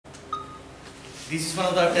This is one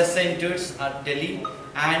of the test centers at Delhi,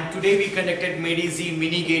 and today we conducted MediZ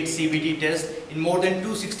Mini Gate CBT test in more than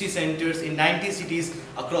 260 centers in 90 cities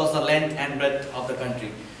across the length and breadth of the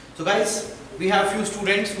country. So guys, we have few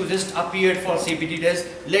students who just appeared for CBT test.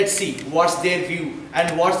 Let's see what's their view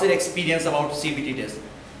and what's their experience about CBT test.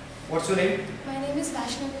 What's your name? My name is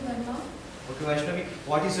Vaishnavi Verma. Okay, Vaishnavi,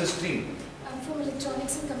 what is your stream? I'm from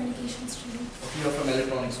Electronics and Communications stream. Okay, you're from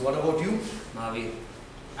electronics. What about you? Mavi.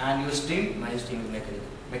 And your stream? My stream is mechanical.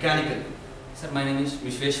 Mechanical. Sir, my name is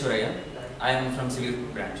Vishweshwaraya. I am from civil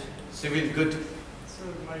branch. Civil, good. So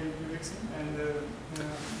my UX and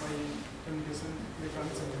my communication,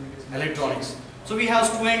 electronics and communication. Electronics. So we have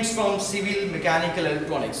students from civil, mechanical,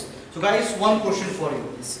 electronics. So guys, one question for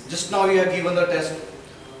you. Just now you have given the test.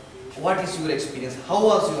 What is your experience? How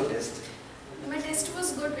was your test? My test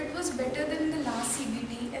was good. It was better than the last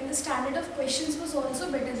CBT, and the standard of questions was also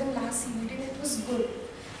better than last CBT, and it was good.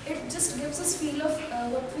 It just gives us feel of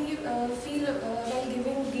what we feel while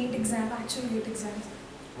giving GATE exam, actual GATE exams.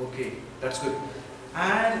 Okay, that's good.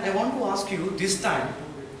 And I want to ask you, this time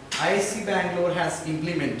IISc Bangalore has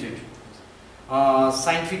implemented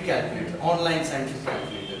scientific calculator, online scientific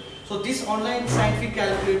calculator. So this online scientific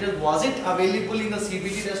calculator, was it available in the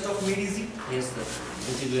CBT test of MediZ? Yes, sir.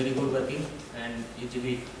 It is very good working and it will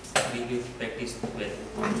be practiced well.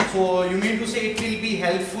 So you mean to say it will be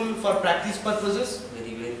helpful for practice purposes?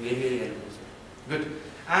 Very helpful, sir. Good.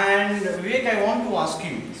 And Vivek, I want to ask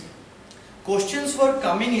you, questions were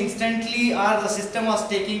coming instantly or the system was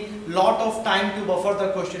taking lot of time to buffer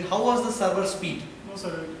the question? How was the server speed? No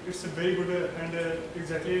sir, it's a very good and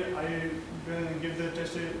exactly I give the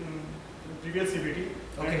test in previous CBT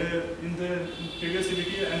Okay. and in the previous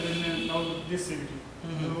CBT and then now this CBT.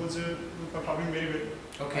 Those performing very well.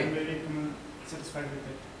 Okay. I'm very satisfied with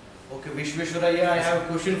that. Okay, Vishweshwaraya, I have a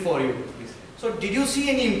question for you. Please. So did you see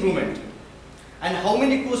any improvement? And how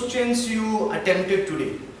many questions you attempted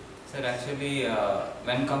today? Sir, actually,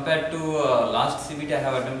 when compared to last CBT I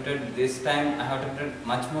have attempted, this time I have attempted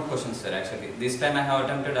much more questions, sir, actually. This time I have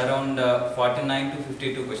attempted around 49 to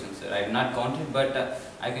 52 questions, sir. I have not counted, but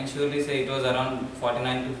I can surely say it was around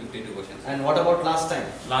 49 to 52 questions. And what about last time?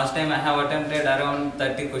 Last time I have attempted around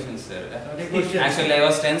 30 questions, sir. 30 questions. Actually, I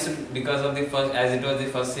was tensed because of the first, as it was the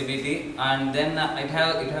first CBT, and then it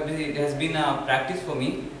has been a practice for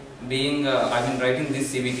me, being I've been writing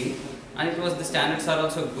this CBT. And it was, the standards are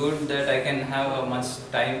also good, that I can have much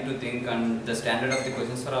time to think, and the standard of the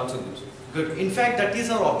questions are also good. Good. In fact, that is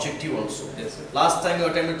our objective also. Yes, sir. Last time you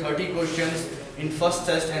attempted 30 questions in first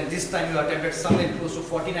test, and this time you attempted somewhere close to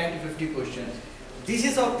 49 to 50 questions. This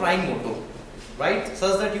is our prime motto, right?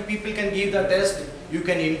 Such that you people can give the test, you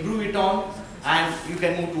can improve it on, and you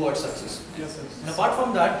can move towards success. Yes sir. And apart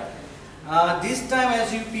from that, this time,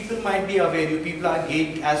 as you people might be aware, you people are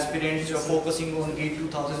GATE aspirants, you are focusing on GATE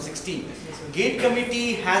 2016. Yes, sir. GATE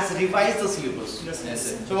committee has revised the syllabus. Yes, Yes,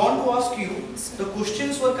 sir. So I want to ask you, the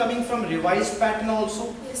questions were coming from revised pattern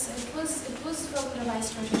also? Yes, sir. It was from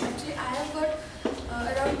revised version. Actually, I have got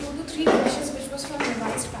around 2 to 3 questions which was from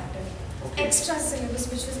revised pattern. Okay. Extra syllabus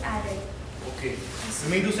which was added. Okay. Yes.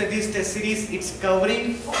 You mean to say this test series, it's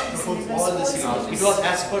covering All the syllabus. all the all syllabus. It syllabus. was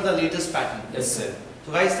as per the latest pattern. Yes, sir.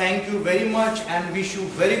 So guys, thank you very much and wish you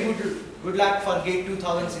very good luck for GATE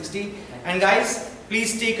 2016. And guys,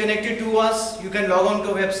 please stay connected to us. You can log on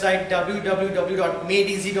to our website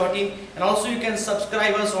www.medz.in, and also you can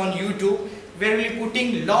subscribe us on YouTube, where we'll be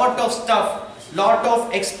putting lot of stuff, lot of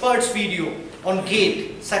experts video on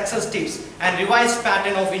GATE, success tips and revised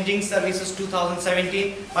pattern of engineering services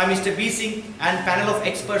 2017 by Mr. B. Singh and panel of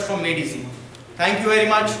experts from MediZ. Thank you very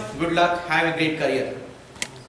much. Good luck. Have a great career.